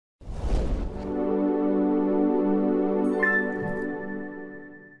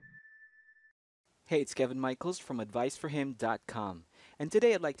Hey, it's Kevin Michaels from adviceforhim.com, and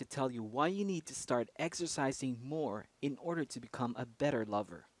today I'd like to tell you why you need to start exercising more in order to become a better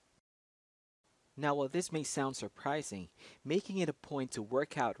lover. Now, while this may sound surprising, making it a point to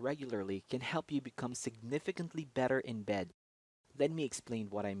work out regularly can help you become significantly better in bed. Let me explain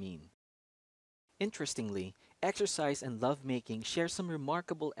what I mean. Interestingly, exercise and lovemaking share some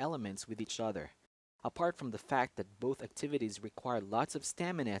remarkable elements with each other. Apart from the fact that both activities require lots of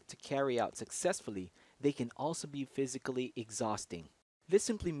stamina to carry out successfully, they can also be physically exhausting. This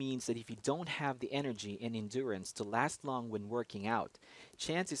simply means that if you don't have the energy and endurance to last long when working out,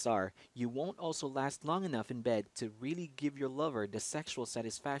 chances are you won't also last long enough in bed to really give your lover the sexual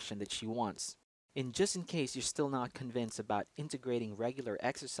satisfaction that she wants. And just in case you're still not convinced about integrating regular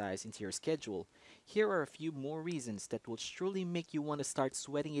exercise into your schedule, here are a few more reasons that will surely make you want to start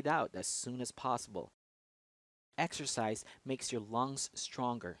sweating it out as soon as possible. Exercise makes your lungs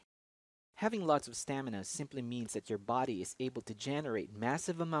stronger. Having lots of stamina simply means that your body is able to generate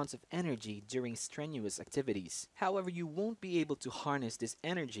massive amounts of energy during strenuous activities. However, you won't be able to harness this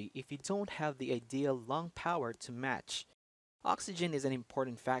energy if you don't have the ideal lung power to match. Oxygen is an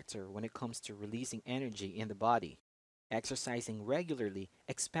important factor when it comes to releasing energy in the body. Exercising regularly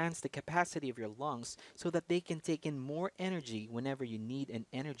expands the capacity of your lungs so that they can take in more energy whenever you need an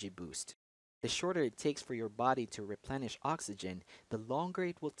energy boost. The shorter it takes for your body to replenish oxygen, the longer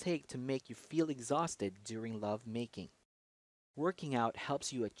it will take to make you feel exhausted during love making. Working out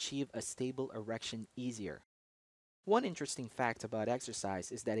helps you achieve a stable erection easier. One interesting fact about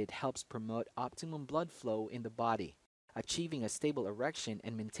exercise is that it helps promote optimum blood flow in the body. Achieving a stable erection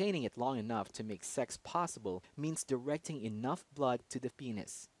and maintaining it long enough to make sex possible means directing enough blood to the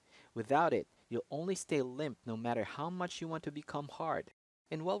penis. Without it, you'll only stay limp no matter how much you want to become hard.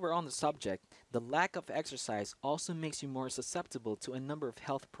 And while we're on the subject, the lack of exercise also makes you more susceptible to a number of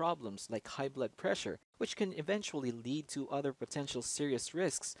health problems like high blood pressure, which can eventually lead to other potential serious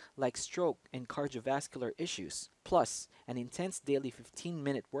risks like stroke and cardiovascular issues. Plus, an intense daily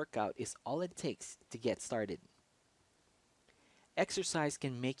 15-minute workout is all it takes to get started. Exercise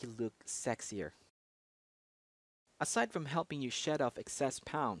can make you look sexier. Aside from helping you shed off excess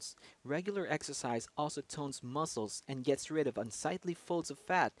pounds, regular exercise also tones muscles and gets rid of unsightly folds of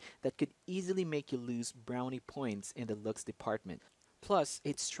fat that could easily make you lose brownie points in the looks department. Plus,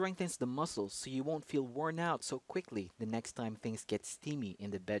 it strengthens the muscles so you won't feel worn out so quickly the next time things get steamy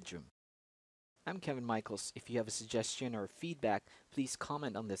in the bedroom. I'm Kevin Michaels. If you have a suggestion or feedback, please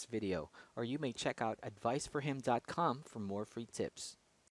comment on this video, or you may check out adviceforhim.com for more free tips.